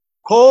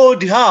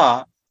called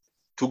her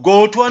to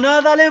go to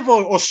another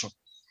level also.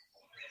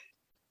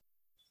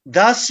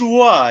 That's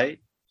why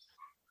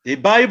the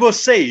Bible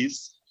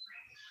says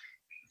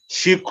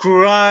she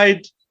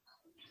cried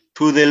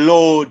to the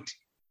Lord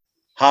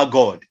her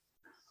God.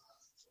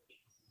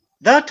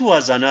 That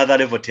was another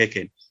level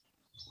taken.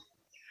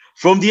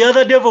 From the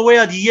other level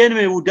where the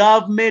enemy would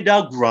have made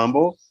her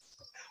grumble,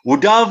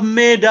 would have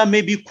made her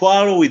maybe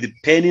quarrel with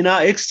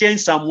Peninnah,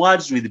 exchange some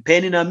words with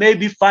Peninnah,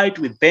 maybe fight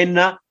with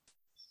Peninnah,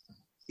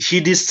 she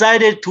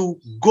decided to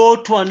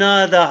go to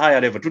another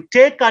higher level, to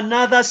take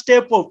another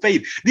step of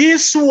faith.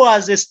 This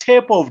was a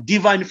step of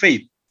divine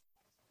faith.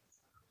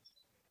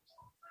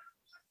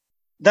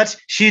 That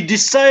she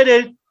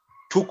decided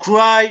to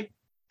cry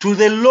to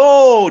the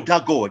Lord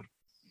her God.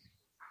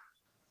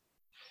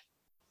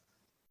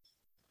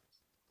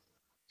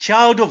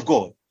 Child of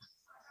God,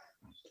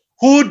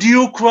 who do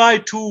you cry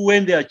to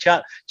when there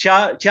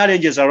are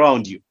challenges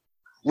around you?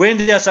 When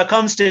there are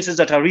circumstances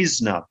that are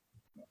reasonable?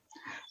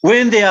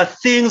 When there are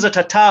things that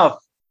are tough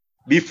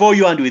before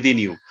you and within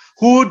you?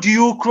 Who do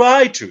you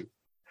cry to?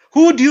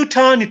 Who do you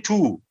turn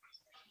to?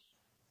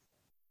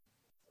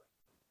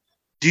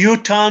 Do you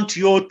turn to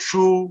your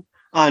true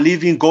and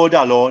living God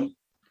alone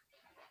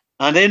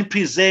and then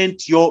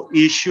present your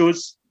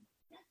issues?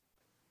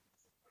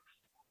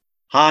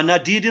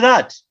 Hannah did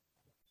that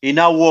in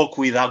her walk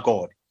with her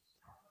God.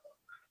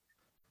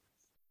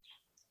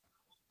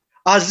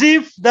 As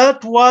if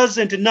that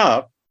wasn't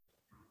enough,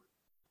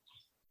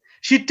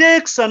 she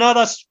takes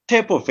another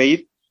step of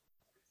faith.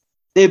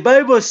 The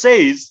Bible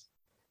says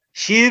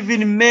she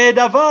even made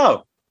a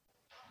vow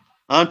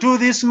unto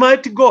this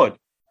mighty God.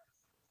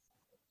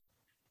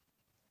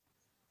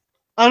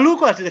 And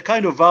look at the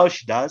kind of vow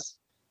she does,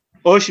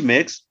 or she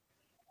makes.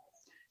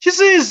 She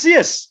says,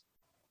 yes,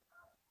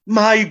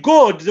 my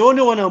God, the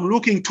only one I'm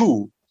looking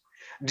to,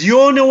 the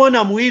only one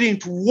I'm willing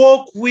to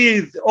walk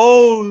with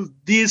all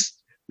this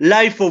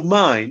life of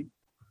mine,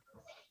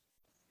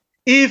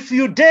 if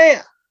you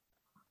dare,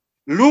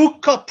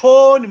 look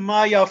upon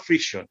my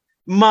affliction,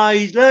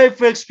 my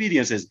life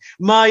experiences,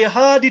 my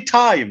hard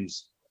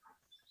times,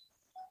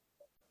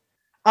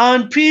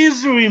 and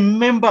please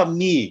remember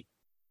me.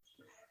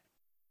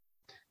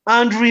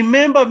 And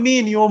remember me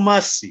in your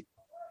mercy.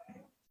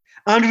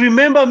 And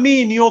remember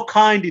me in your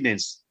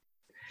kindness.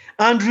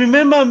 And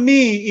remember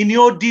me in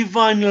your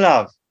divine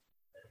love.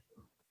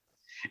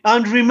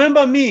 And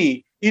remember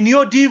me in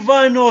your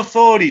divine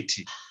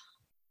authority.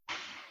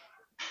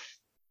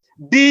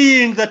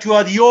 Being that you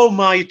are the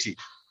Almighty.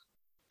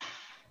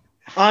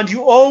 And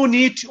you own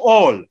it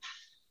all.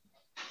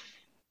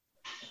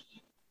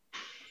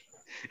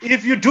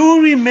 If you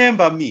do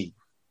remember me,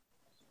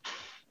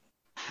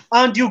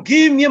 and you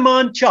give me a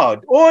man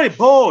child or a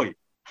boy,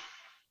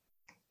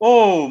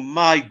 oh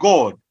my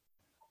God,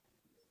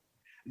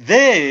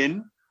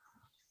 then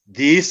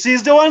this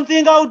is the one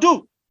thing I'll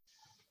do.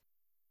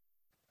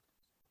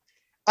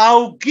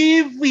 I'll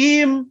give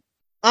him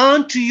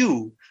unto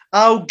you.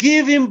 I'll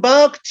give him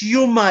back to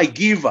you, my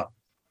giver,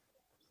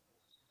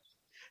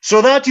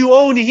 so that you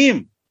own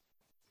him,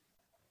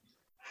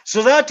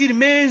 so that it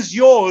remains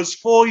yours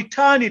for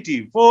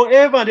eternity,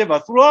 forever and ever,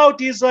 throughout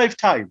his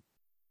lifetime,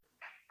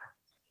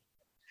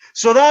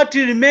 so that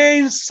it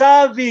remains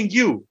serving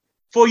you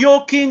for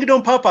your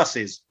kingdom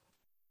purposes,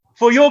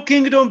 for your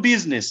kingdom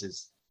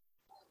businesses.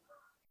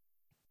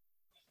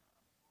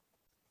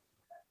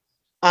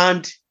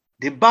 And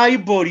the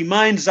Bible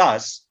reminds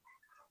us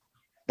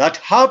that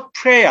her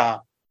prayer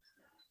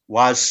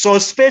was so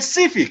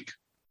specific.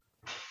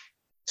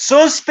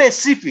 So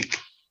specific.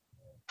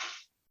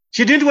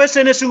 She didn't waste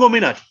any single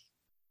minute.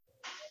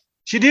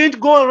 She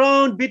didn't go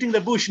around beating the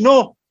bush.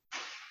 No.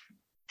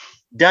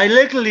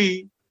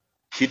 Directly,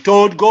 she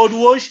told God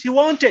what she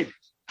wanted.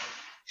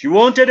 She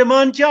wanted a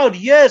man child.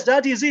 Yes,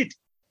 that is it.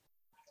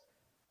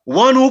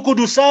 One who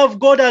could serve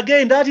God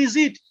again. That is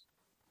it.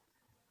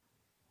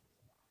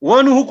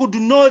 One who could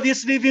know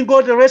this living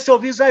God the rest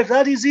of his life.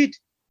 That is it.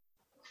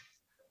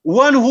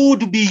 One who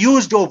would be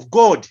used of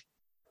God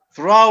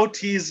throughout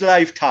his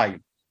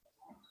lifetime.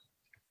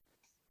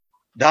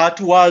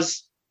 That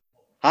was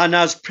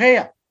Hannah's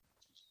prayer.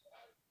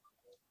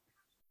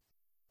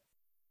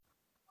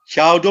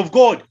 Child of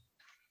God,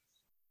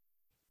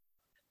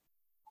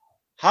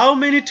 how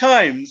many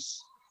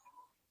times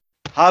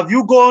have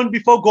you gone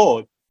before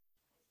God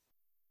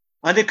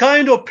and the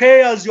kind of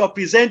prayers you are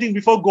presenting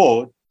before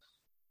God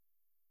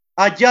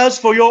are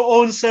just for your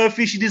own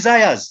selfish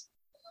desires?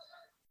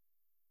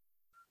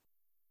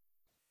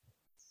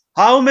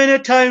 How many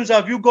times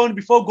have you gone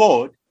before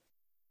God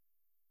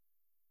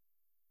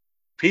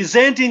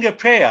presenting a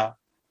prayer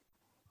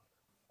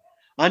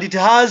and it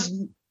has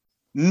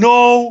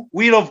no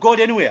will of God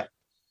anywhere?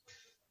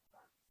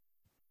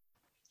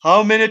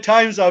 How many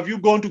times have you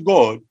gone to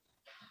God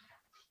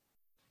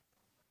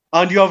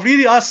and you have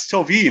really asked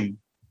of him,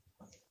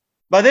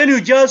 but then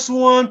you just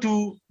want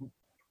to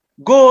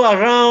go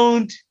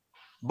around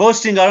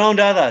boasting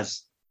around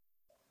others?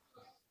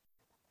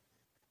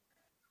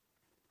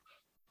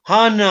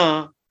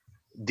 Hannah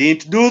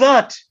didn't do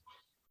that.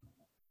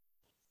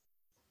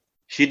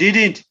 She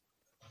didn't.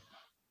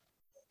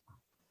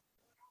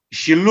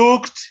 She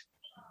looked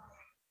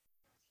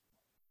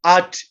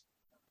at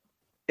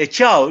a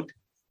child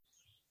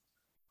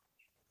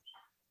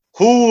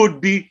who would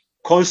be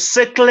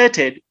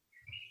consecrated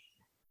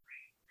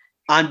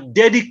and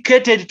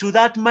dedicated to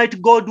that mighty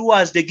God who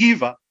was the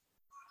giver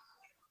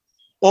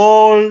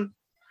all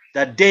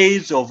the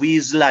days of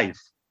his life.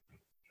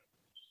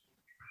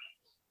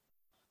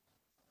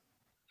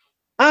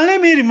 And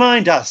let me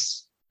remind us,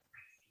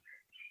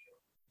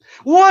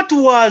 what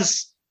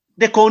was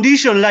the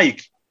condition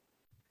like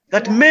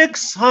that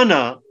makes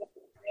Hannah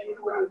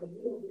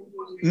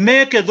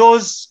make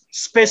those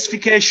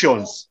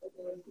specifications?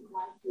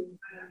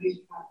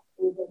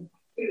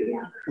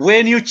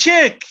 When you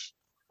check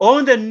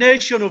on the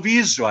nation of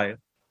Israel,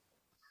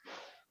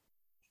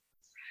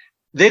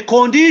 the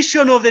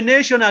condition of the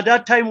nation at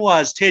that time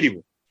was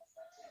terrible.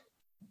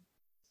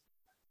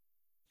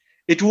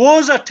 It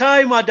was a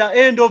time at the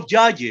end of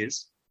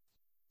Judges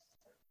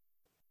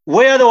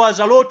where there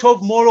was a lot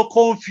of moral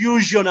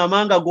confusion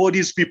among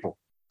God's people.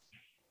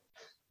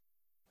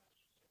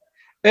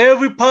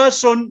 Every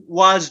person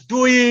was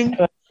doing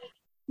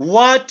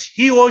what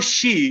he or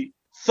she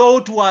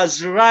thought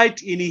was right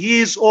in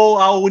his or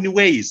her own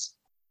ways,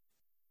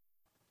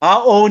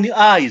 our own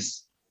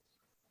eyes.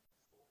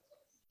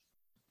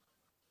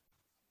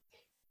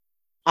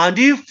 And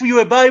if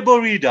you're a Bible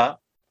reader,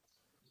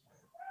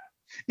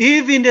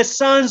 even the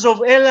sons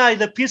of Eli,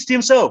 the priest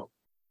himself,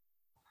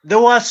 they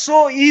were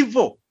so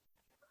evil,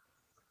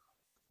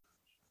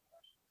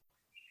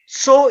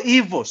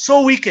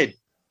 so wicked.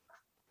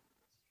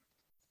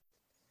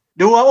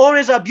 They were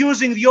always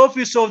abusing the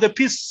office of the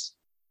priest.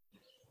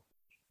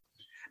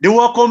 They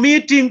were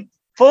committing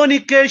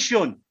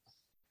fornication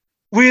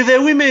with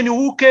the women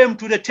who came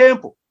to the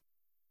temple.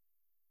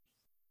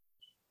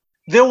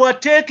 They were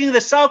taking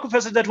the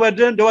sacrifices that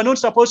they were not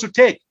supposed to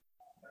take.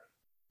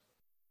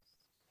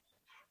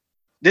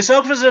 The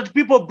sacrifices that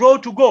people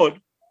brought to God,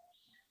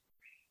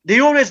 they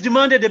always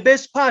demanded the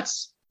best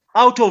parts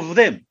out of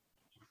them.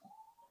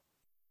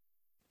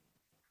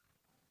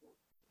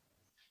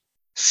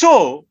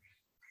 So,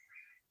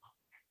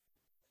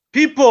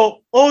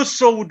 people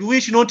also would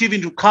wish not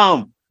even to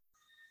come,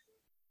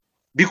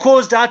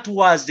 because that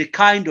was the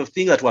kind of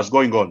thing that was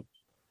going on.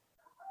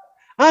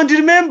 And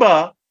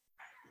remember,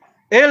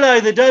 Eli,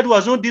 the dad,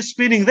 was not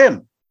disciplining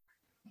them.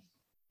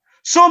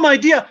 So, my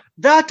dear,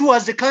 that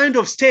was the kind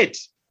of state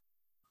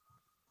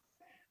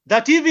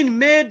that even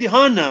made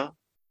Hannah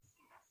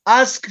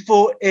ask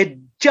for a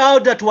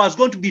child that was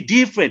going to be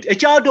different, a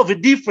child of a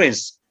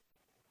difference,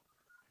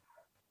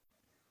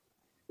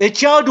 a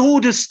child who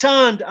would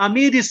stand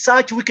amid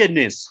such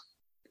wickedness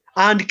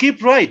and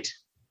keep right,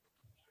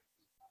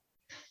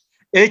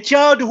 a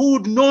child who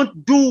would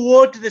not do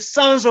what the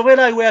sons of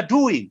Eli were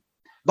doing,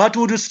 but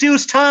would still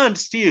stand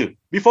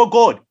before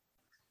God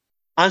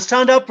and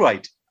stand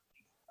upright.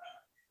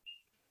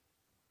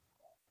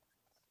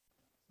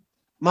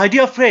 My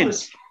dear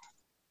friends,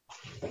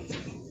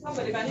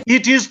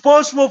 it is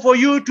possible for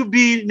you to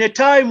be in a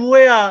time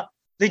where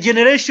the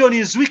generation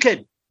is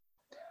wicked,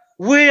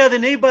 where the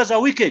neighbors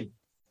are wicked,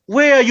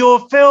 where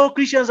your fellow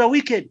Christians are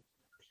wicked,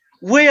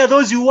 where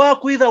those you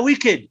work with are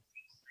wicked.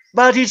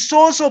 But it's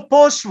also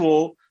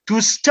possible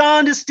to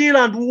stand still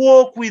and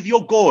walk with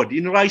your God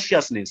in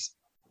righteousness.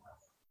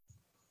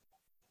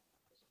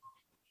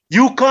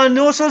 You can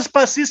also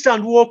persist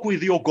and walk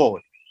with your God.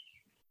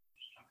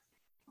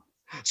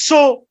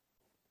 So,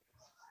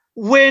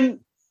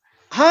 when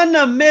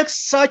Hannah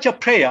makes such a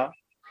prayer,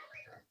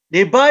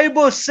 the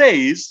Bible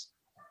says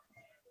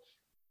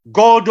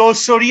God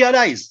also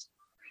realized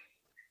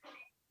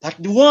that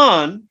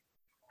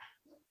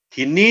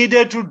he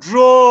needed to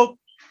draw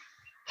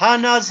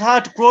Hannah's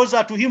heart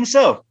closer to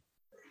himself,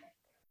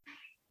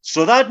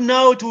 so that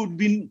now it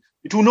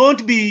will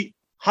not be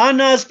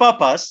Hannah's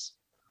purpose,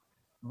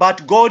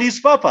 but God's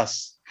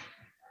purpose.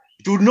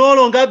 It will no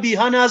longer be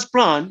Hannah's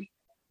plan,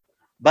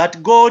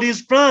 but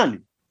God's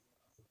plan.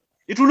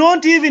 It will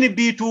not even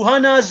be to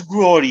Hannah's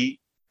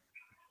glory,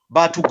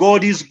 but to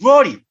God's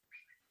glory.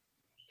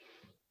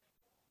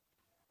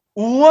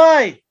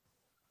 Why?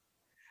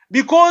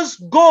 Because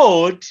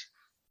God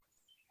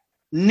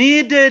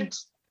needed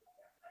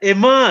a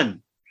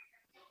man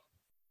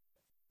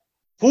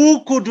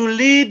who could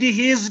lead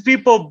his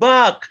people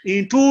back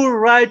into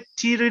right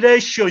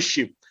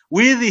relationship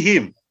with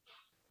him,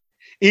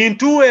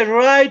 into a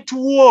right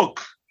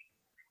walk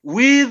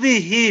with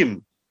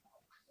him.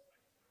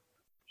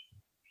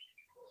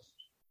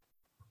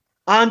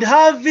 And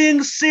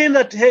having seen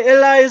that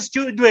Eli's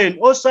children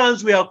or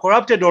sons were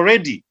corrupted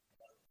already,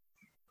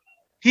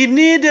 he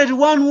needed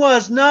one who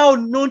was now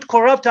not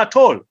corrupt at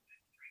all.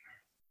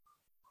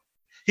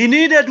 He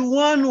needed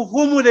one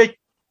whom the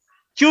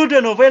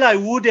children of Eli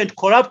wouldn't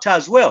corrupt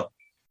as well.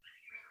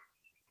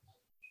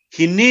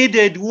 He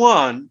needed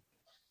one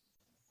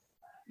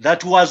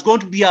that was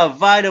going to be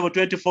available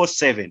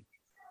 24/7.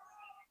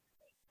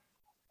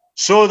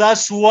 So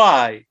that's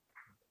why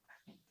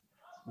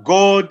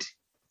God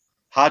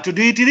had to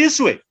do it this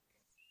way.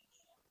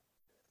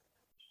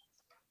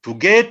 to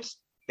get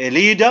a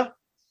leader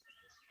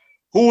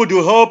who would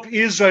help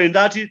Israel in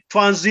that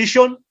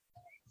transition,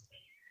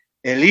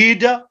 a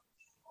leader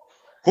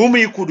whom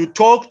he could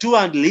talk to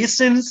and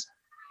listens,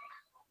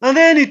 and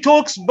then he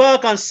talks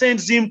back and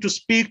sends him to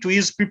speak to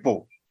his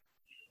people,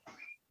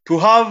 to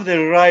have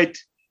the right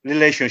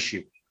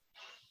relationship.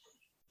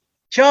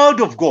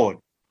 Child of God,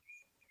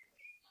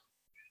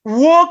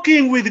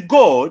 walking with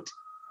God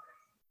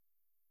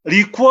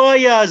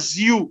requires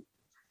you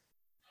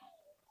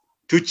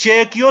to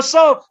check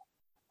yourself,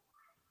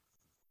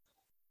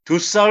 to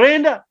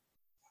surrender,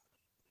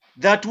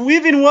 that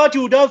even what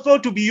you would have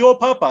thought to be your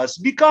purpose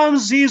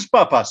becomes his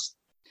purpose.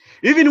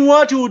 Even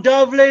what you would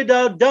have laid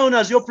down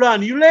as your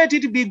plan, you let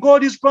it be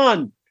God's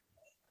plan.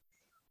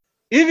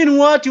 Even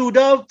what you would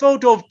have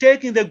thought of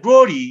taking the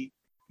glory,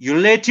 you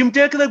let him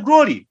take the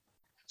glory.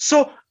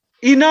 So,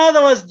 in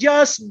other words,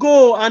 just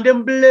go and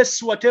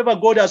embrace whatever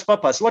God has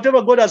purposed,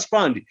 whatever God has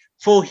planned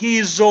for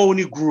his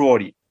own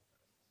glory.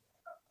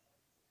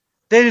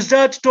 There is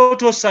that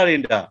total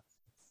surrender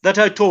that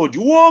I told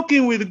you.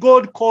 Walking with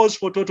God calls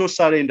for total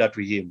surrender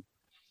to him.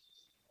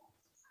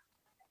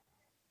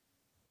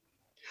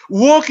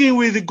 Walking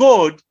with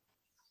God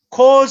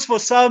calls for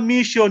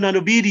submission and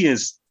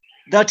obedience,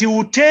 that he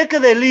will take the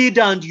lead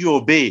and you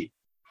obey.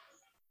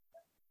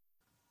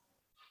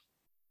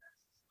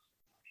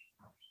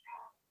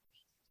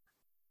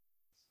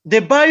 The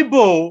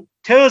Bible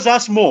tells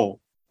us more,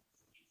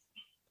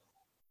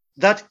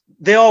 that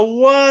there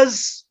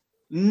was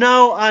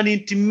now an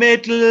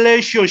intimate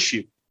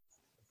relationship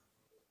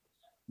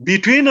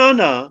between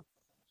Hannah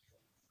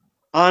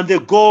and the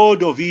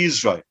God of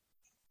Israel.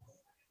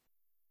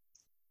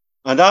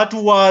 And that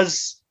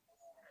was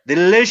the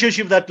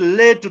relationship that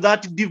led to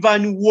that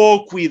divine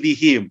walk with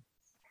him.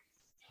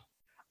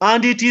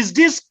 And it is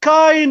this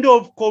kind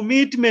of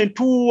commitment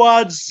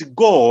towards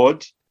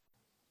God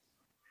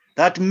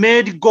that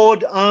made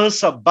God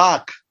answer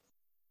back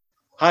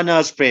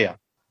Hannah's prayer.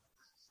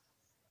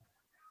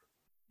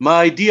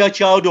 My dear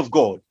child of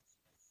God,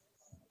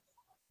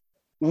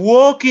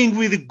 walking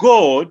with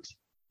God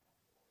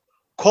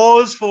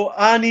calls for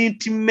an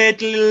intimate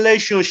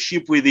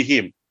relationship with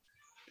him,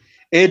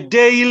 a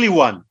daily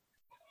one,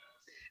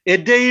 a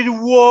daily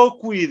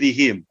walk with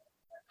him,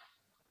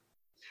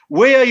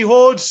 where he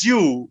holds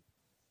you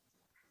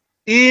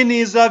in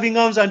his loving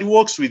arms and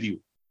walks with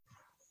you.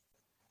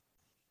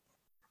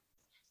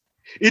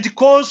 It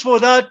calls for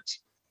that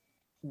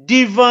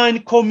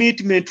divine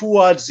commitment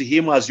towards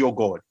him as your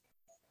God.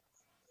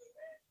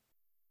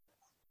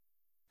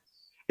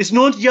 It's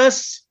not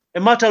just a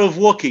matter of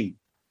walking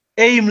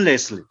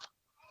aimlessly.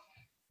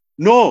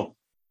 No.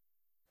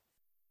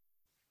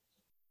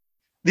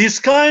 This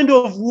kind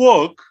of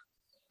work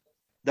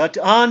that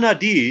Hannah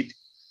did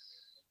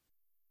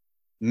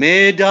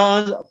made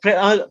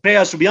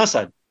prayers to be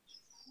answered.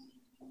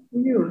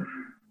 Yeah.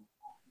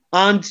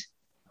 And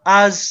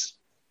as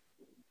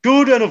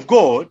children of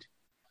God,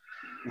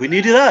 we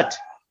need that.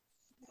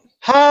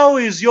 How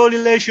is your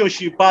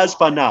relationship as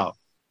per now?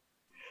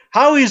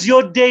 How is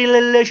your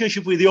daily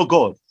relationship with your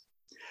God?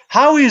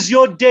 How is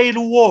your daily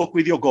walk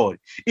with your God?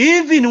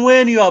 Even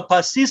when you are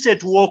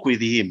persistent to walk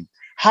with him,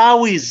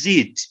 how is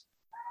it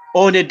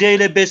on a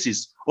daily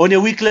basis, on a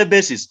weekly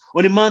basis,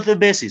 on a monthly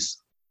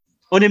basis,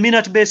 on a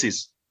minute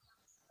basis?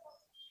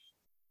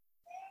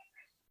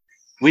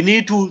 We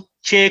need to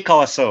check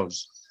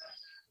ourselves.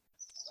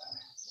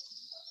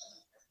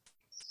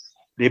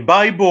 The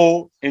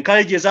Bible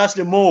encourages us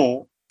the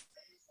more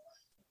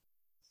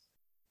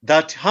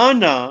that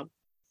Hannah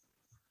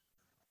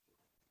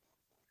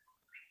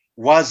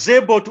was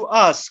able to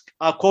ask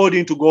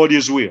according to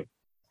God's will.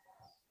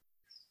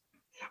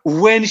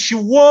 When she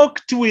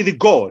walked with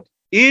God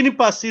in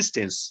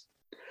persistence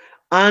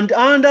and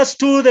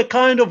understood the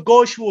kind of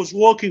God she was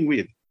walking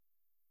with,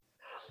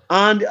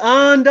 and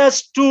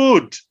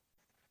understood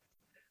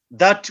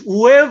that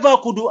whoever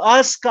could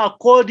ask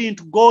according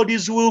to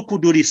God's will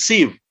could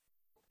receive,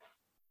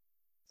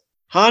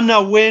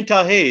 Hannah went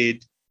ahead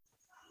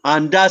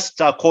and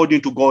asked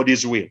according to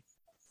God's will.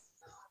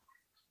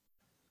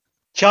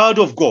 Child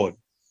of God,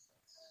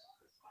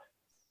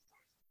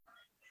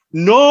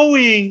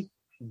 knowing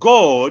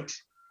God,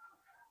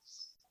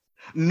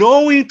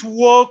 knowing to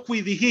walk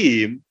with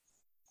him,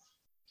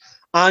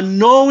 and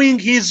knowing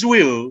his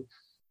will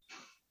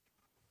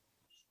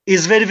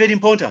is very, very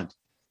important.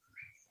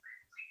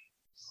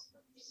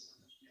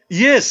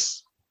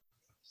 Yes,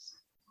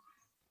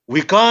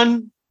 we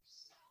can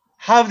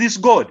have this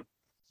God,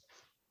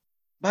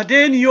 but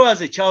then you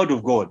as a child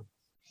of God,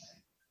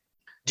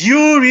 do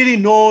you really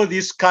know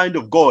this kind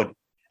of God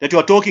that you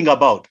are talking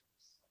about,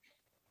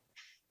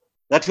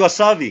 that you are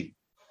serving,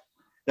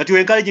 that you are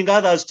encouraging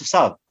others to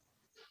serve?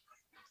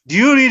 Do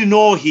you really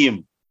know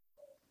him?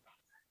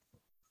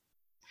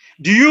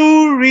 Do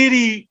you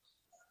really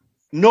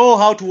know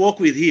how to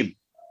walk with him?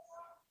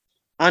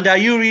 And are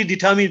you really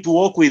determined to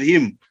walk with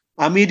him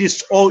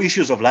amidst all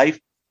issues of life?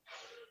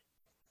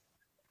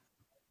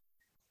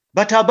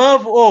 But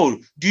above all,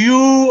 do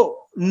you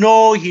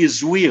know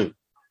his will?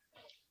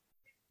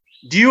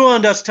 Do you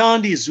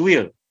understand his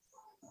will?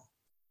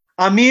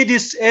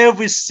 amidst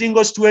every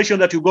single situation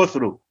that you go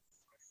through.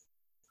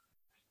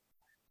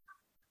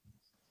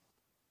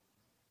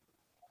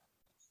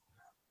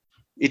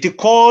 It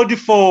called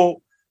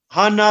for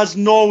Hannah's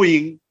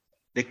knowing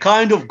the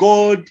kind of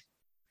God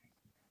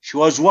she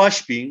was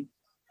worshiping,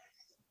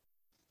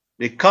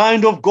 the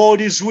kind of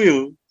God's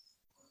will,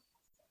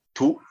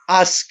 to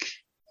ask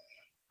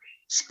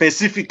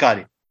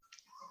specifically,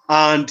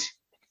 and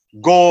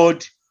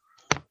God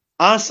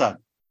answered.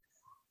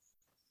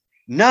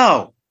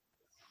 Now,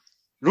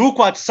 look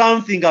at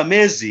something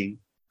amazing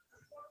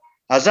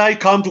as I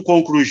come to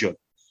conclusion.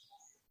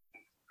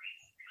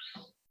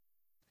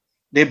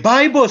 The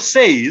Bible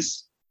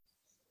says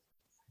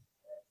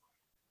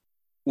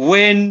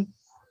when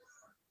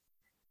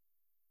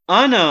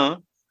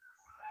Anna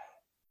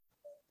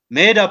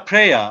made a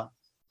prayer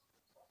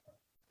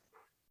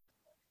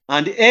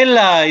and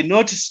Eli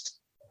noticed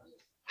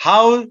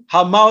how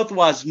her mouth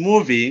was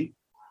moving,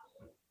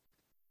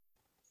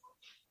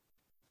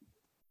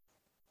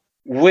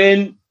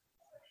 when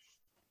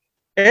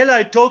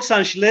Eli talks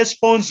and she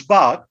responds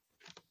back,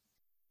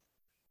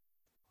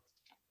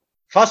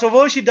 first of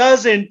all, she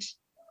doesn't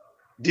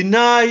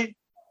deny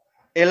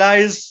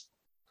Eli's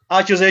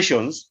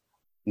accusations,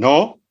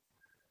 no.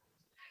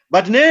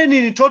 But then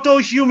in total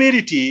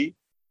humility,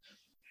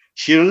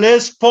 she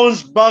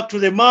responds back to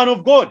the man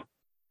of God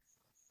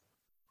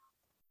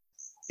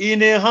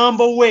in a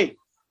humble way.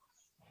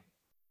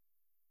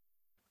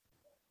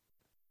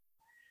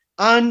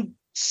 And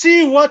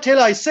see what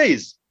Eli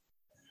says.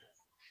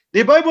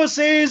 The Bible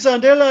says,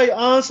 and Eli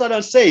answered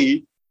and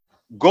said,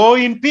 "Go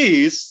in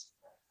peace,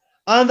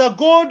 and the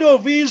God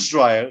of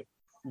Israel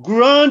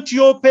grant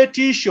your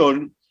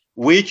petition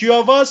which you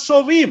have asked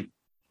of him."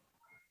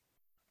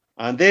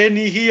 And then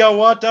hear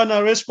what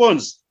Anna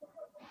responds.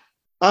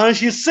 And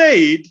she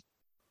said,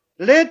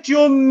 "Let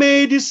your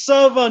maid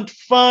servant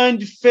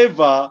find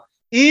favor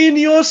in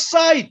your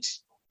sight."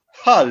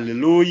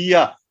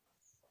 Hallelujah.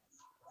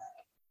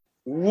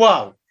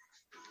 Wow.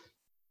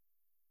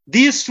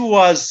 This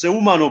was a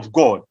woman of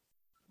God,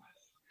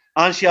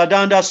 and she had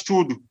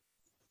understood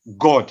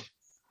God.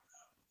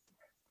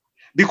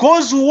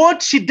 Because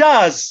what she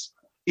does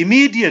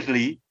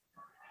immediately,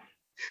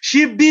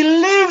 she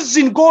believes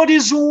in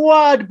God's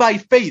word by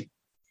faith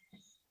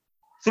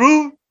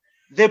through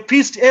the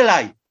priest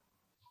Eli.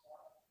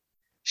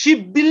 She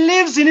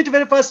believes in it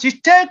very fast.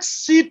 She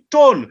takes it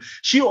on.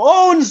 She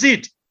owns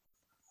it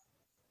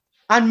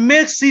and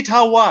makes it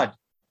her word.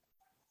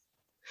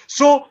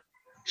 So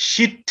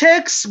she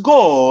takes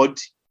God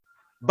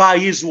by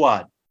his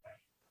word.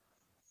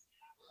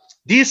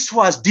 This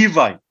was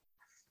divine.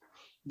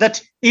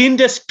 That in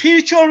the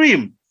spiritual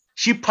realm,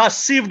 she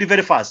perceived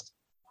very fast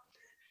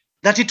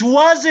that it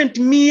wasn't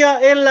mere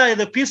Eli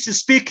the priest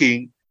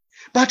speaking,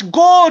 but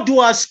God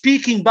was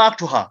speaking back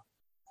to her.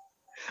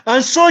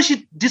 And so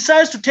she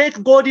decides to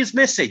take God's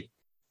message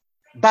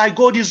by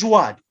God's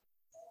word.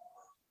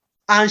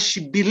 And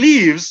she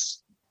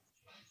believes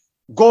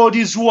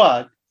God's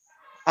word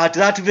at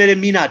that very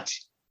minute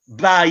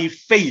by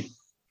faith.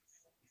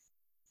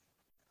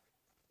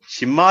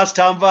 She must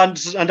have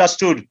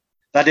understood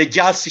that the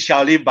just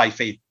shall live by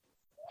faith.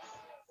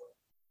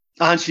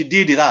 And she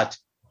did that.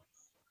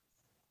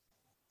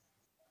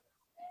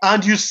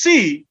 And you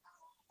see,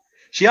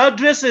 she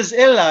addresses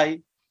Eli,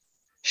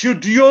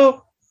 "Should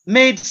your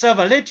maid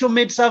servant, let your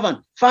maid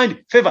servant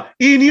find favor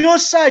in your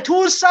sight."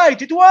 Whose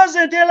sight? It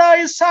wasn't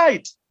Eli's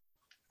sight.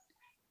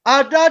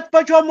 At that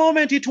particular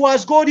moment, it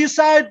was God's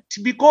sight,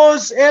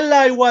 because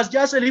Eli was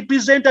just a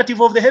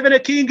representative of the heavenly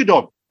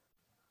kingdom.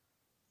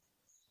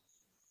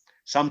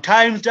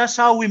 Sometimes that's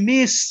how we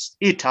miss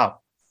it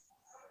up.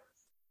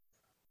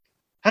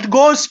 That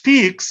God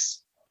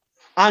speaks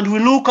and we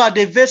look at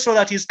the vessel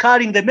that is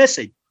carrying the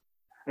message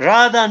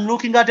rather than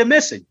looking at the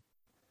message.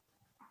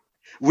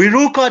 We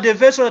look at the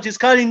vessel that is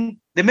carrying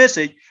the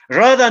message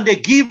rather than the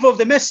giver of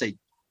the message.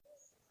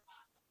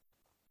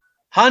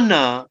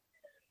 Hannah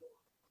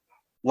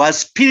was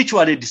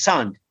spiritually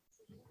discerned,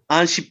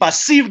 and she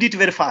perceived it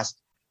very fast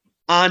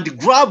and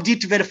grabbed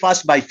it very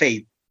fast by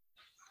faith,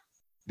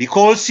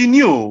 because she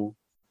knew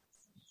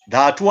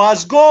that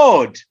was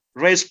God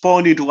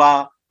responding to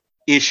her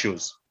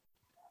issues.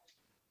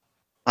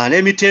 And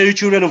let me tell you,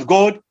 children of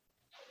God,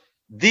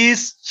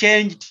 this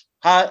changed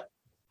her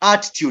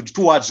attitude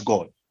towards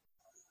God.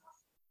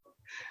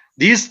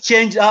 This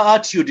changed her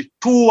attitude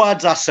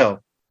towards herself.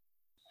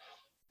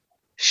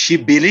 She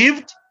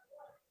believed,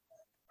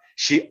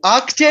 she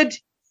acted,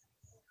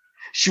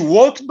 she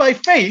walked by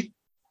faith,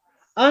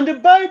 and the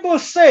Bible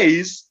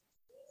says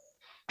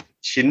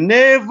she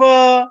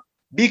never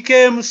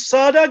became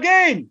sad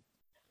again.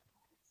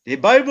 The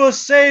Bible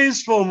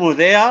says from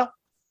there,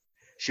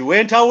 she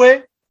went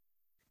away,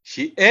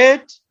 she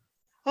ate,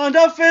 and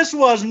her face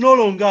was no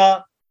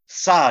longer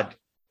sad.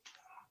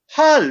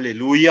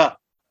 Hallelujah.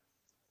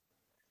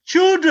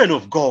 Children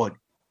of God,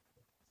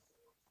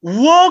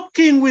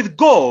 walking with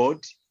God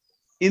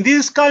in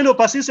this kind of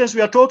persistence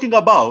we are talking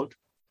about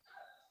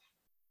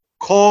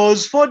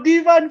calls for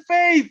divine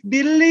faith,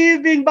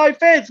 believing by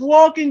faith,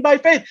 walking by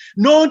faith,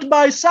 not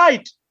by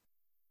sight.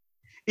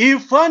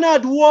 If Hannah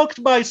had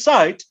walked by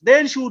sight,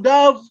 then she would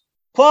have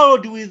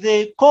quarreled with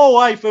the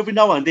co-wife every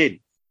now and then.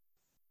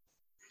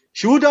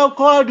 She would have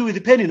quarreled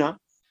with Peninnah.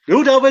 They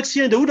would have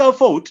exchanged, they would have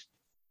fought.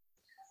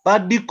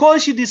 But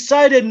because she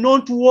decided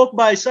not to walk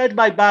by sight,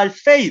 but by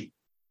faith,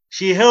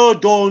 she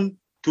held on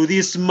to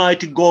this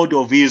mighty God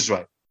of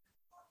Israel.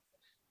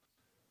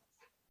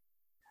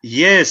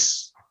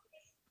 Yes,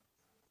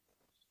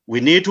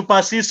 we need to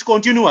persist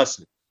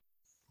continuously.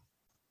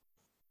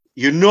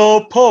 You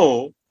know,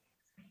 Paul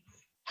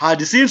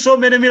had seen so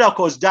many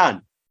miracles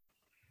done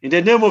in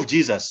the name of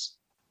Jesus.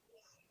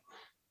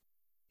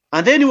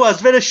 And then he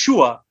was very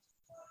sure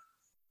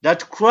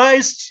that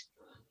Christ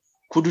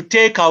could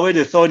take away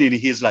the thorn in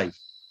his life.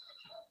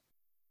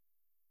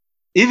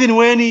 Even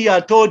when he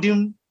had told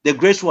him the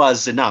grace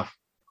was enough.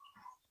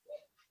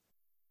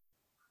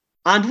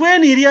 And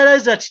when he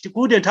realized that it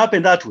couldn't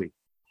happen that way,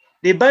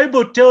 the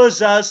Bible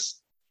tells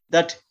us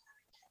that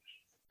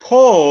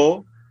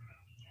Paul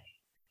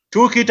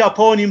took it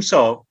upon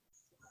himself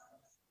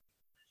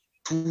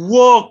to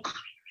walk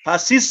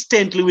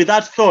persistently with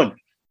that thorn.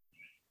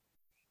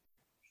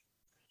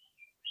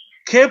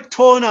 Kept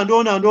on and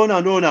on and on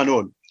and on and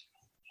on.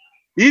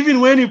 Even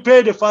when he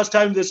prayed the first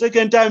time, the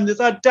second time, the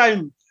third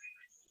time,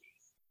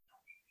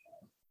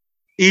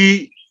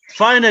 he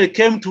finally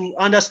came to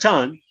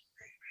understand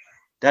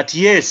that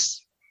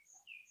yes,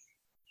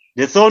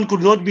 the thorn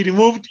could not be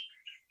removed,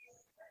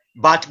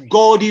 but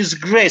God's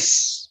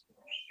grace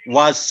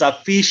was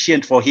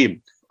sufficient for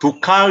him to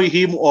carry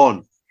him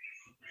on,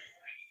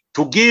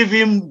 to give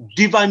him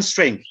divine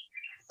strength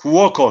to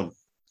walk on.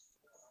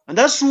 And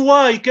that's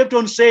why he kept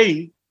on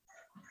saying,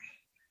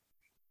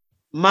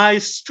 my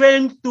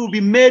strength will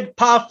be made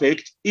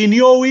perfect in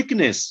your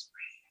weakness.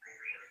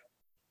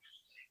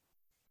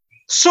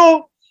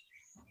 So,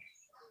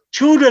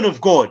 children of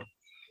God,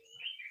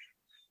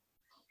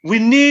 we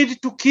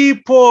need to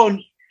keep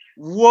on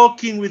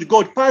walking with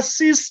God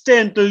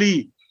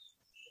persistently.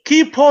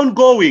 Keep on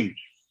going.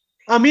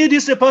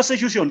 Amidst the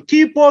persecution,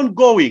 keep on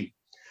going.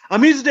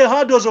 Amidst the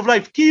hurdles of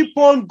life, keep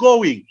on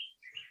going.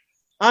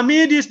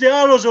 Amidst the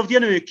arrows of the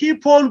enemy,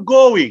 keep on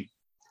going.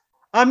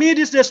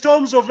 Amidst the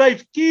storms of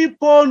life, keep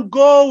on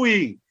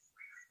going.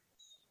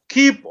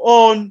 Keep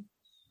on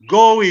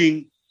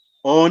going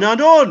on and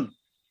on.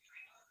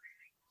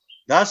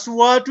 That's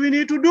what we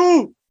need to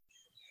do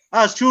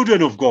as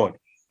children of God.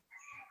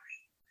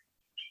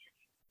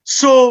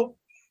 So,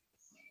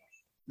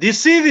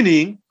 this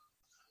evening,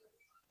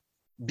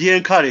 be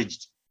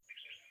encouraged.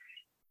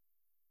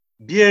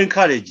 Be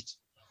encouraged.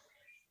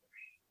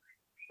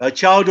 A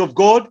child of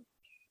God,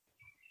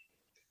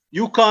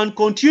 you can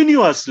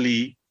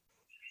continuously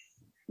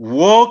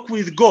walk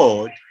with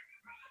God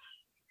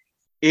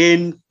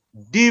in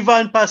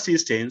divine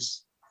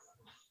persistence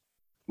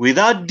with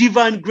that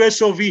divine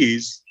grace of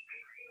His,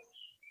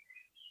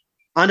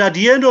 and at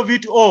the end of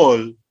it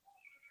all,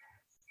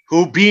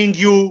 He'll bring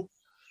you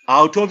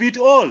out of it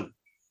all.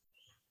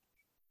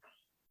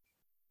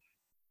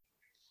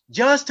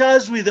 Just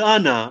as with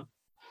Anna,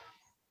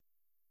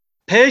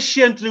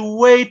 patiently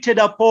waited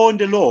upon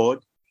the Lord,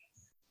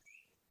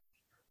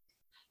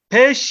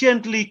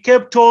 patiently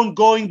kept on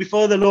going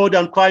before the Lord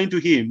and crying to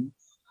Him,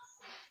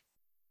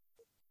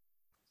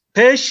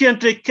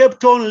 patiently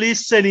kept on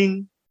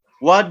listening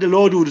what the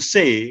Lord would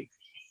say.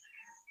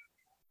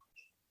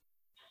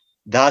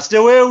 That's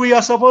the way we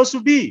are supposed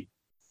to be.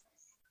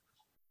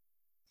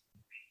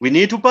 We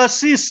need to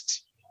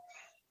persist,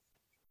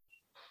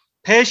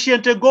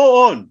 patiently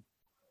go on.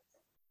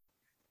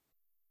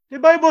 The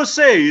Bible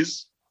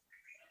says,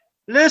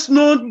 let's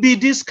not be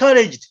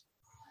discouraged,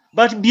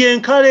 but be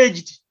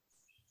encouraged.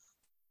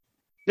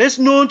 Let's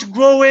not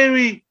grow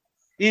weary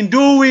in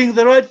doing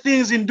the right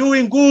things, in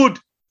doing good.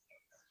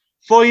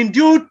 For in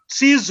due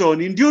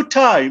season, in due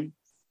time,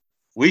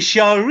 we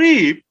shall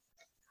reap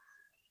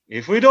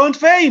if we don't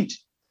faint.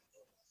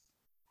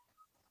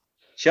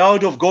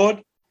 Child of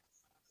God,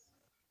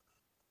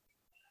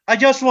 I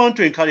just want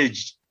to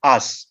encourage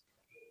us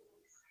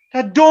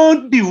that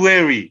don't be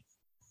weary.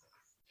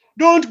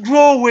 Don't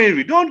grow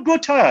weary. Don't grow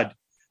tired.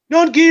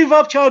 Don't give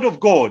up, child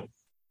of God,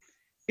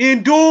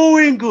 in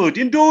doing good,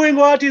 in doing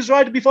what is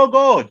right before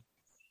God.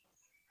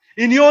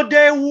 In your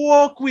day,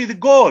 walk with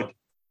God.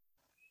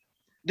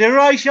 The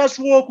righteous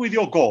walk with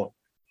your God.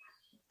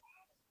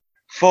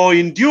 For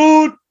in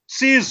due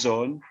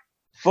season,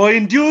 for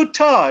in due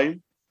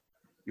time,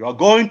 you are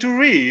going to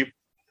reap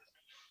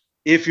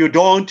if you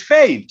don't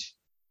faint.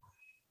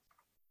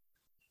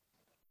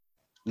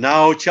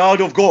 Now,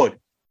 child of God,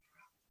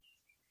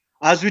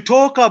 as we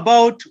talk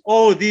about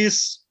all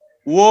this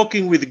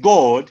walking with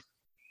God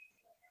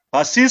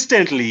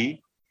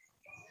persistently,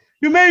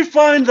 you may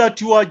find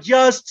that you are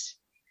just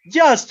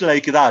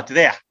like that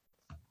there.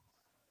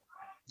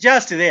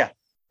 Just there.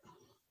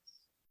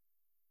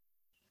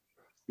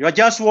 You are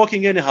just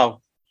walking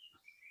anyhow.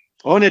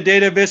 On a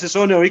daily basis,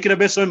 on a weekly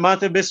basis, on a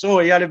monthly basis,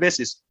 or a yearly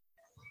basis.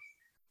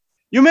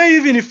 You may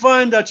even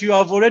find that you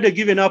have already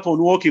given up on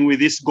walking with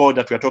this God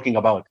that we are talking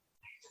about.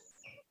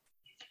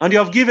 And you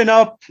have given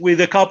up with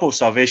the cup of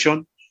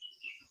salvation.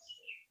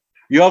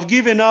 You have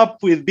given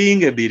up with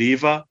being a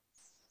believer.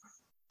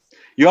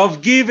 You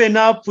have given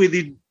up with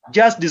the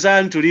just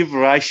desiring to live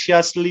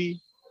righteously,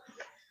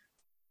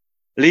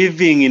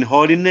 living in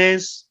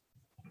holiness.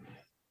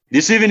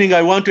 This evening,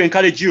 I want to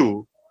encourage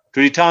you to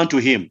return to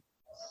him.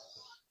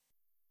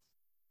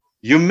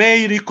 You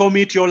may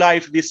recommit your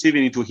life this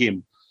evening to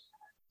him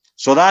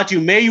so that you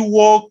may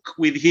walk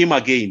with him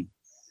again.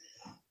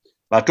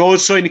 But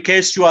also, in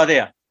case you are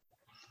there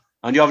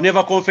and you have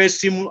never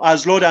confessed him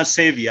as Lord and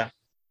Savior,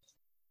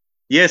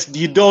 yes,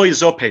 the door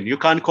is open. You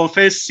can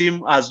confess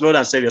him as Lord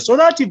and Savior so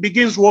that he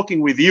begins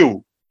walking with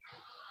you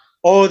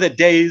all the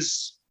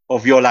days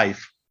of your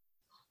life.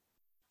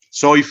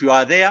 So if you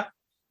are there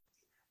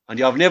and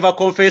you have never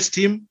confessed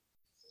him,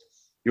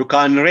 you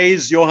can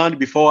raise your hand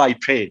before I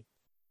pray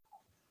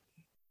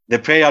the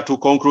prayer to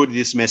conclude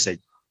this message.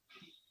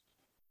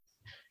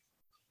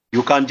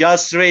 You can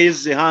just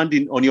raise the hand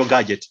on your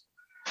gadget.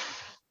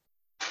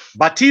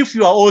 But if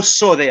you are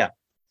also there,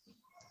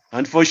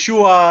 and for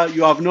sure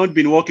you have not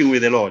been walking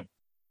with the Lord,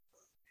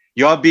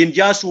 you have been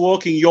just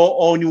walking your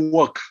own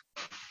work,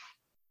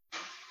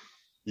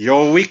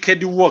 your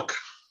wicked work,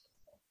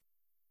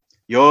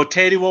 your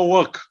terrible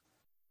work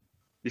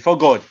before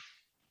God,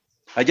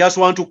 I just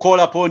want to call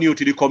upon you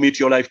to recommit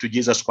your life to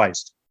Jesus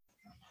Christ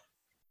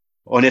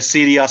on a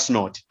serious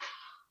note.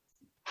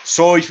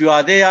 So if you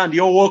are there and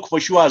your work for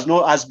sure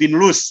has been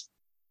loose,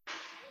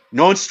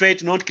 not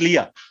straight, not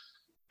clear,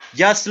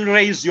 just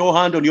raise your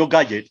hand on your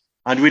gadget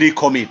and we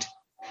recommit.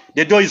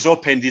 The door is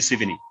open this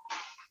evening.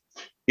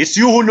 It's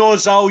you who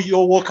knows how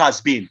your work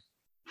has been.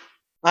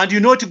 And you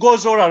know it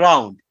goes all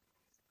around.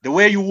 The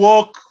way you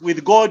walk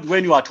with God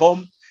when you're at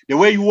home, the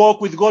way you walk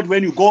with God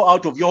when you go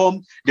out of your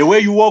home, the way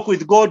you walk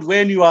with God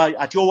when you are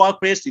at your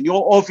workplace, in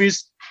your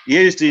office,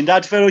 yes, in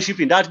that fellowship,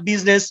 in that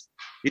business,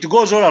 it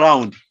goes all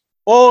around.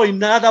 Or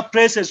in other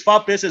places,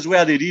 far places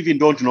where they even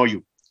don't know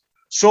you.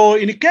 So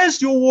in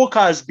case your work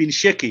has been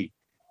shaky,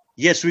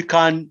 yes, we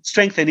can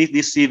strengthen it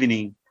this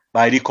evening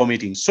by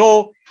recommitting.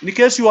 So in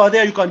case you are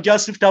there, you can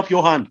just lift up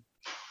your hand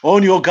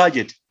on your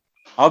gadget.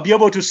 I'll be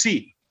able to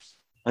see.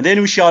 And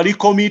then we shall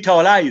recommit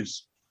our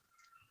lives.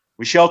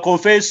 We shall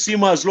confess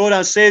him as Lord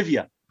and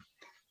Savior.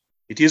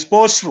 It is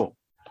possible.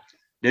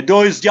 The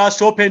door is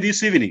just open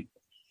this evening.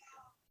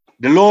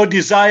 The Lord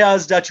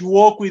desires that you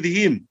walk with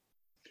him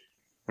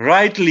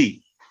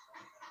rightly.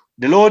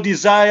 The Lord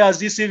desires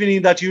this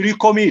evening that you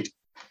recommit.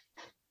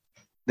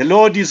 The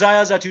Lord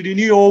desires that you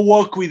renew your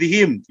walk with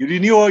him. You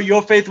renew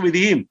your faith with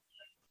him.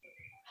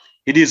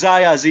 He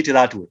desires it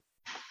that way.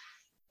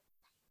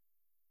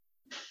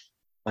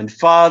 And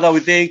Father, we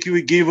thank you.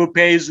 We give you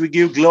praise. We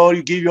give glory.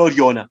 We give you all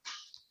the honor.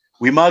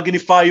 We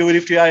magnify you. We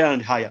lift you higher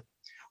and higher.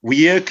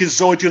 We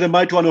exalt you, the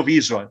mighty one of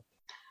Israel.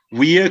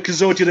 We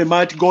exalt you, the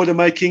mighty God, the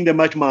mighty King, the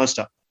mighty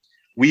Master.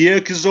 We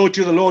exalt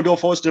you, the Lord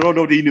of hosts, the Lord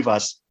of the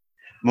universe.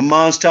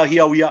 Master,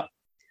 here we are.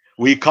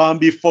 We come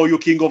before you,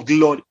 King of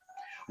glory.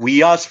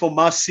 We ask for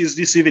mercies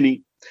this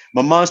evening.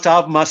 My Master,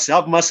 have mercy,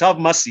 have mercy, have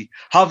mercy.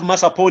 Have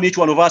mercy upon each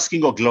one of us,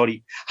 King of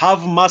glory.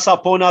 Have mercy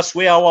upon us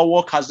where our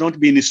walk has not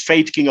been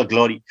straight, King of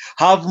glory.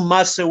 Have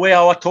mercy where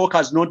our talk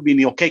has not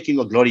been okay, King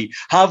of glory.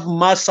 Have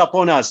mercy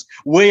upon us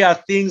where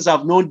things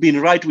have not been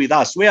right with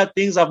us, where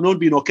things have not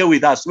been okay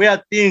with us,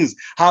 where things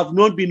have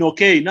not been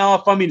okay in our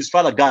families,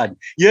 Father God.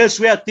 Yes,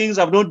 where things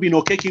have not been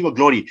okay, King of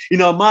glory.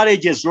 In our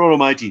marriages, Lord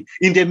Almighty.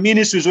 In the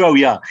ministries where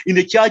we are. In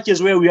the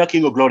churches where we are,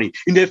 King of glory.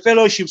 In the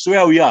fellowships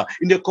where we are.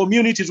 In the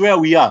communities where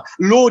we are.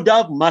 Lord,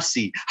 have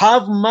mercy.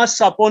 Have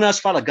mercy upon us,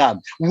 Father God.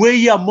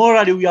 Where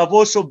morally we have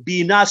also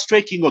been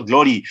astray, King of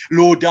glory.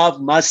 Lord, have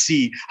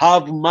mercy.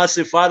 Have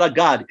mercy, Father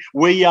God.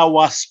 Where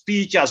our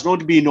speech has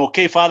not been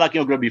okay, Father,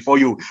 King of glory, before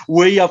you.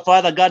 Where,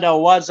 Father God, our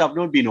words have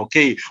not been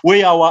okay.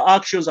 Where our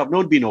actions have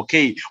not been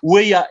okay.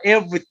 Where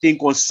everything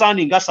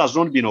concerning us has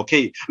not been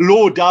okay.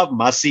 Lord, have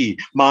mercy.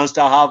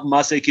 Master, have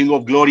mercy, King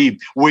of glory.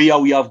 Where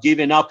we have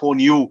given up on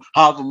you,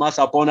 have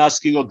mercy upon us,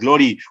 King of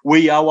glory.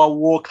 Where our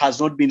walk has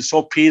not been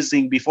so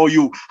pleasing before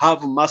you,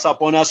 have mercy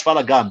upon us,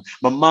 Father God.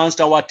 But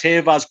Master,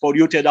 whatever has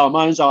polluted our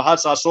minds, our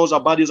hearts, our souls, our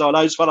bodies, our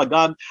lives, Father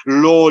God,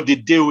 Lord,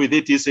 deal with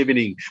it this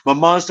evening. But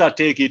Master,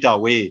 take it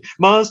away.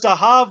 Master,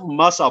 have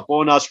mercy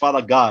upon us,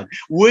 Father God.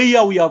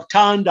 Where we have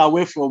turned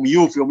away from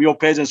you, from your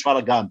presence,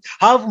 Father God.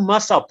 Have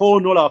mercy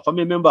upon all our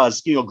family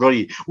members, King of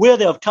glory. Where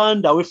they have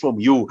turned away from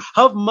you.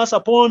 Have mercy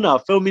upon our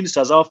fellow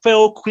ministers, our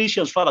fellow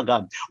Christians, Father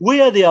God.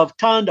 Where they have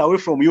turned away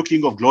from you,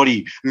 King of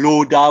glory.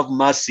 Lord, have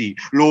mercy.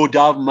 Lord,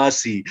 have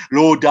mercy.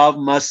 Lord, have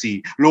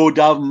mercy. Lord,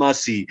 have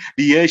mercy.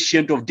 The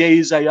Ancient of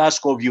Days, I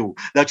ask of you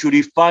that you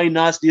refine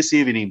us this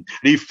evening.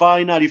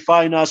 Refine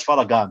us,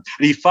 Father God.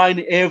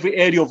 Refine every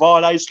area of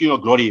our lives, King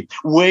of Glory.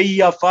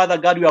 Where, Father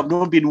God, we have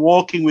not been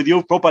walking with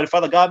you properly,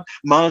 Father God,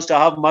 Master,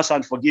 have mercy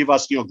and forgive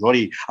us, King of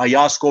Glory. I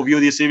ask of you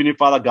this evening,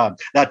 Father God,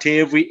 that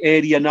every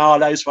area in our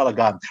lives, Father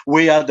God,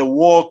 where the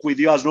walk with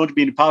you has not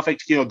been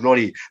perfect, King of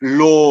Glory,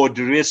 Lord,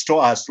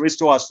 restore us,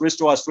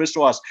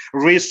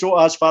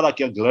 Father,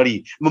 King of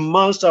Glory.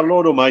 Master,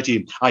 Lord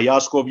Almighty, I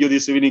ask of you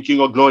this evening,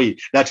 King of Glory,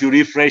 that you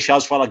refresh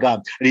us, Father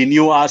God.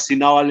 Renew us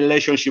in our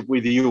relationship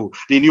with you.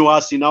 Renew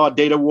us in our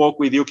daily walk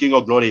with you, King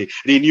of Glory.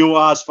 Renew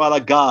us, Father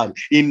God,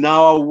 in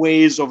our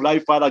ways of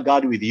life, Father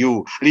God, with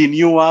you.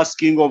 Renew us,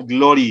 King of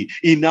Glory,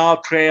 in our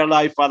prayer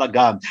life, Father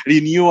God.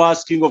 Renew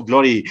us, King of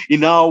Glory,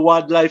 in our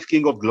word life,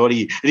 King of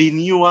Glory.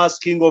 Renew us,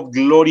 King of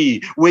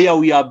Glory, where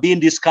we have been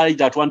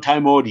discouraged at one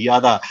time or the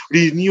other.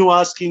 Renew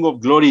us, King of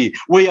Glory,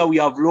 where we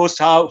have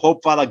lost our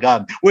hope, Father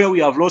God, where we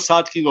have lost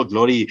heart, King of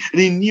Glory.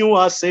 Renew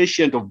us,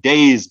 Ancient of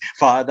Days,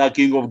 Father,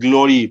 King of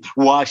Glory.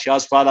 Wash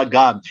us, Father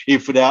God,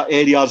 if there are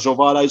areas of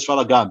our lives,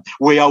 Father God,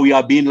 where we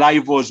have been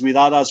rivals with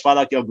others,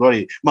 Father, King of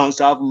Glory.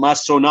 Master, have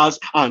mercy on us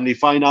and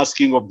refine us,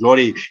 King of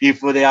Glory.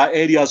 If there are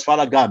areas,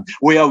 Father God,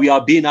 where we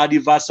have been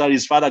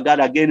adversaries, Father God,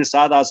 against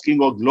others,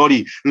 King of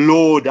Glory,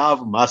 Lord,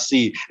 have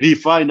mercy.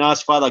 Refine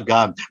us, Father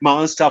God.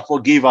 Master,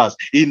 forgive us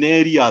in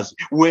areas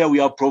where we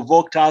have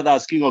provoked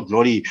others, King of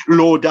Glory.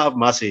 Lord, have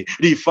mercy.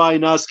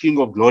 Refine us, King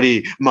of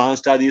Glory.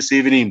 Master, this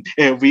evening,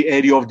 every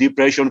area of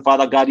depression,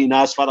 Father God, in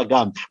us, Father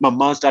God, my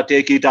Master,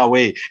 take it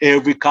away.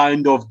 Every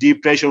kind of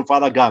depression,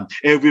 Father God,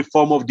 every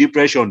form of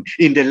depression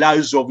in the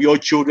lives of your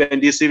children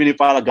this evening,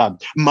 Father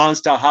God.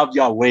 Master, have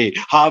your way.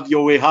 Have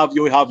your way, have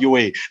your way, have your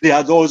way. There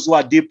are those who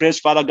are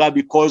depressed, Father God,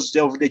 because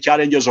of the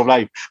challenges of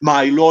life.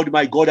 My Lord,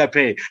 my God, I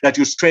pray that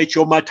you stretch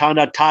your mighty hand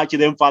and touch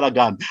them, Father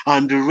God,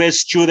 and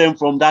rescue them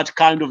from that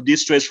kind of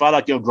distress,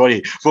 Father, King of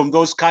Glory, from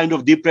those kind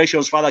of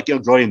depressions, Father, King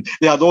of Glory.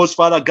 There are those,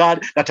 Father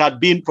God, that had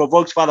been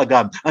provoked, Father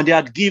God, and they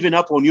had given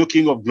up on you,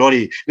 King of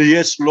Glory.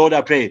 Yes, Lord,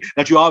 I pray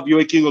that you have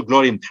your King of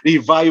Glory.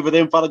 Revive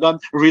them, Father God.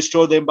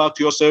 Restore them back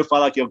to yourself,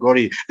 Father, King of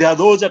Glory. There are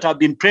those that have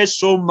been pressed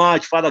so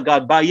much, Father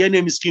God, by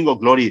enemies, King of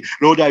Glory.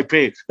 Lord, I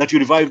pray that you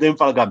revive them,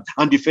 Father God,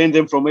 and defend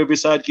them from every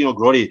side, King of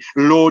Glory.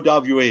 Lord,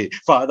 have your way,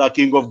 Father,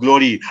 King of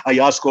Glory. I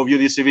ask of you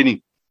this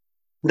evening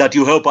that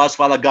you help us,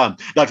 Father God,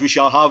 that we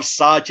shall have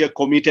such a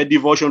committed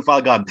devotion,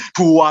 Father God,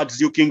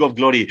 towards you, King of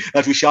Glory,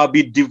 that we shall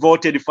be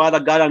devoted, Father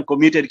God, and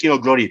committed, King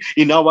of Glory,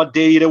 in our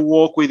daily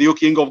walk with you,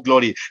 King of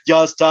Glory,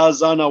 just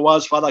as Anna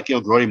was, Father, King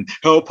of Glory.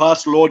 Help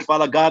us, Lord,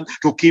 Father God,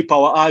 to keep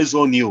our eyes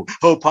on you.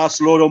 Help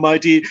us, Lord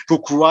Almighty, to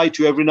cry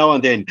to you every now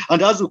and then.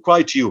 And as we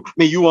cry to you,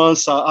 may you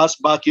answer us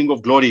back, King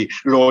of Glory.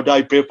 Lord,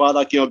 I pray,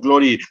 Father, King of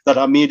Glory, that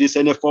amidst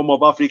any form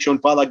of affliction,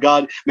 Father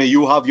God, may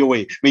you have your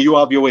way. May you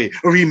have your way.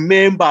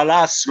 Remember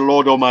us,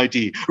 Lord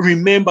Almighty.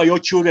 Remember your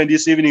children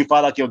this evening,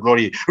 Father, King of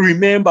Glory.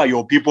 Remember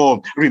your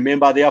people.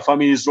 Remember their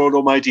families, Lord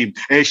Almighty.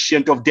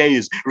 Ancient of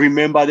Days.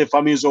 Remember the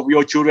families of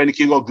your children,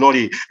 King of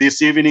Glory.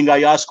 This evening,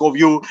 I ask of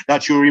you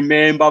that you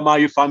remember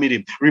my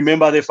family.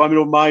 Remember the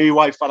family of my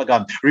wife, Father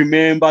God.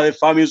 Remember the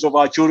families of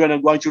our children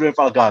and grandchildren,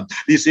 Father God.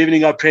 This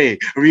evening, I pray.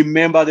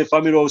 Remember the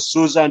family of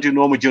Susan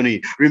Tinomu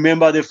Juni.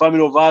 Remember the family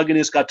of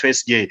Agnes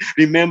Katresge.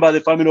 Remember the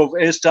family of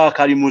Esther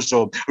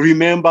Karimuso.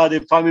 Remember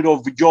the family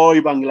of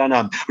Joy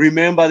Banglana.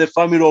 Remember the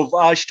family of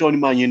Ashton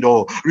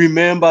Manyindo.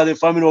 Remember the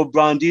family of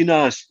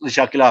Brandina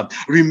Shakila.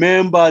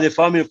 Remember the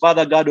family,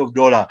 Father God, of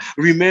Dora.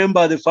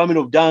 Remember the family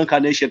of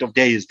Duncan, Ancient of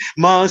Days.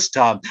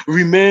 Master,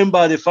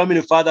 remember the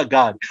family, Father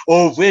God,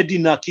 of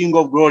Edina, King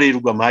of Glory,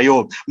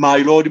 Rugamayo. My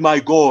Lord,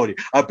 my God,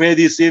 I pray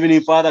this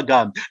evening, Father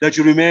God, that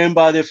you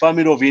remember the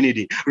family of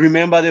Unity.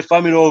 Remember the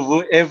family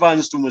of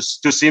Evans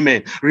to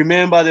Sime.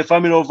 Remember the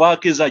family of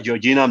Akiza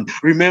Georgina.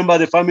 Remember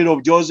the family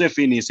of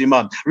Josephine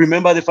Isima.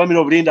 Remember the family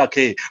of Linda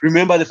K.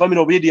 Remember the family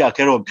of Lydia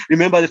Kero.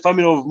 Remember the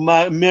family of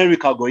Mary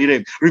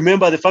Kagoire.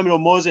 Remember the family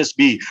of Moses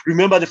B.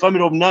 Remember the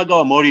family of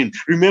Nagawa Morin.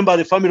 Remember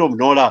the family of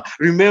Nora.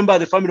 Remember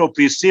the family of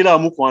Priscilla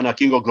Mukwana,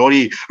 King of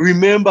Glory.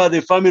 Remember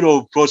the family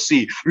of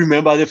Prosi.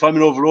 Remember the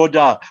family of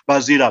Rhoda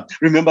Bazila.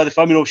 Remember the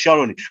family of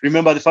Sharon.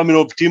 Remember the family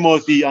of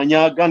Timothy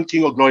Anyagan,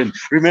 King of Glory.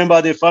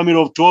 Remember the family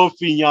of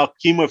Tofi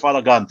Nyakimwe,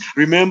 Father God.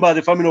 Remember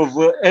the family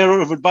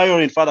of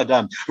Byron, Father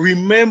God.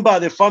 Remember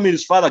the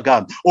families, Father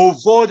God, of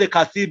all the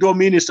cathedral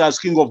ministers,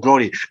 King of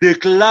Glory, the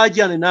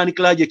clergy and the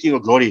non-clergy, King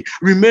of Glory.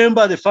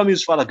 Remember the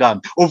families, Father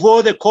God, of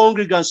all the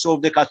congregants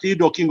of the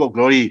cathedral, King of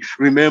Glory.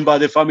 Remember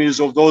the families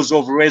of those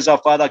of Reza,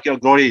 Father, King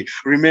of Glory.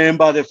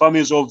 Remember the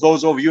families of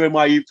those of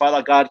UMI,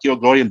 Father God, King of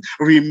Glory.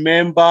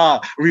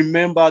 Remember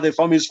the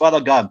families,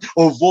 Father God,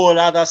 of all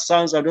other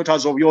sons and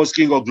daughters of yours,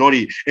 King of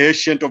Glory.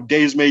 Ancient of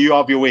Days, may you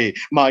have your way.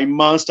 My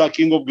Master,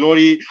 King of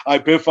Glory, I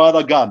pray,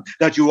 Father God,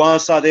 that you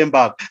answer them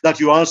back, that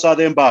you answer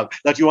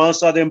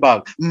them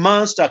back.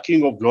 Master,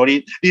 King of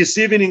Glory, this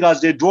evening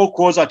as they draw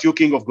closer to you,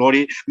 King King of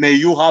Glory. May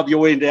you have your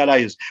way in their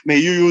lives. May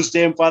you use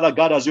them, Father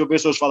God, as your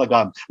vessels, Father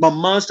God. My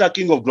Master,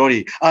 King of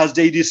Glory, as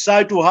they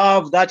decide to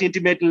have that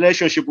intimate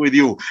relationship with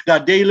you,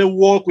 that daily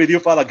walk with you,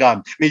 Father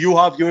God. May you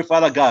have your way,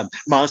 Father God.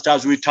 Master,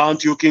 as we turn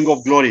to you, King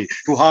of Glory,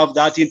 to have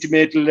that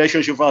intimate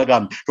relationship, Father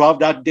God, to have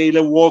that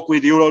daily walk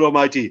with you, Lord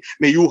Almighty.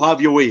 May you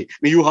have your way.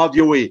 May you have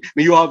your way.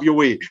 May you have your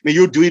way. May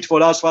you do it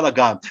for us, Father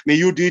God. May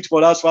you do it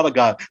for us, Father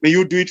God. May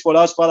you do it for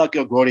us, Father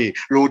God. Glory.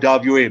 Lord,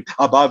 have your way.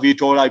 Above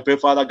it all, I pray,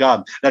 Father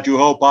God, that you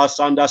help us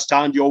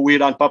understand your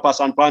will and purpose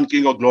and plan,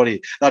 King of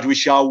Glory, that we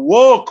shall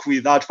walk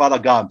with that, Father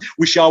God.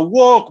 We shall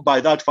walk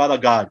by that, Father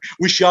God.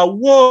 We shall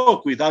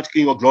walk with that,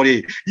 King of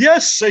Glory.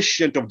 Yes,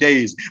 Ancient of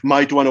Days,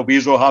 Mighty One of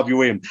Israel, have your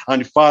way.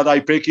 And Father, I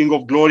pray, King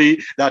of Glory,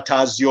 that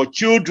as your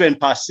children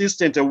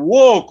persistent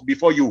walk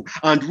before you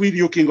and with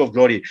you, King of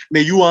Glory,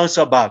 may you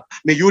answer back.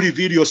 May you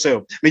reveal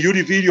yourself. May you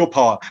reveal your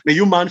power. May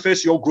you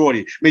manifest your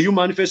glory. May you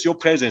manifest your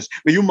presence.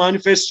 May you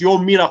manifest your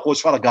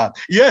miracles, Father God.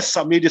 Yes,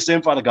 I made the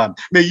same, Father God.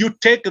 May you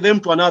take them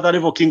to another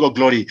level, King of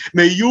Glory.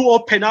 May you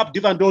open up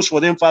different doors for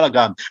them, Father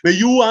God. May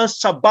you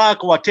answer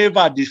back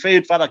whatever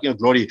delayed, Father, King of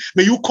Glory.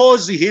 May you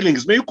cause the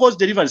healings. May you cause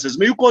deliverances.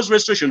 May you cause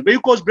restoration. May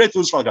you cause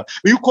breakthroughs, Father God.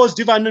 May you cause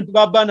divine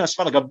abundance,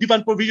 Father God.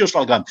 Divine provisions,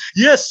 Father God.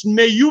 Yes,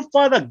 may you,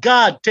 Father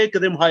God, take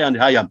them higher and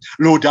higher.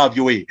 Lord, have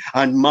your way.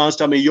 And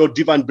Master, may your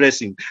divine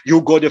blessing,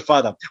 you, God the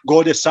Father,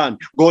 God the Son,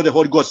 God the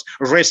Holy Ghost,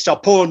 rest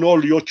upon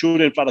all your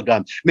children, Father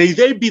God. May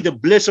they be the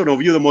blessing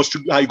of you, the Most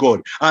High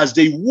God, as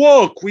they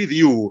walk with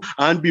you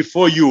and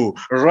before you,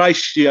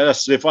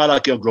 righteously, Father,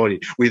 King of Glory.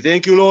 We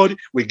thank you, Lord.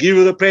 We give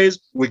you the praise.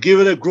 We give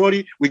you the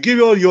glory. We give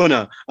you all the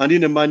honor. And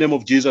in the mighty name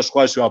of Jesus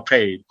Christ, we are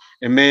prayed.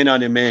 Amen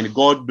and amen.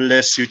 God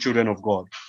bless you, children of God.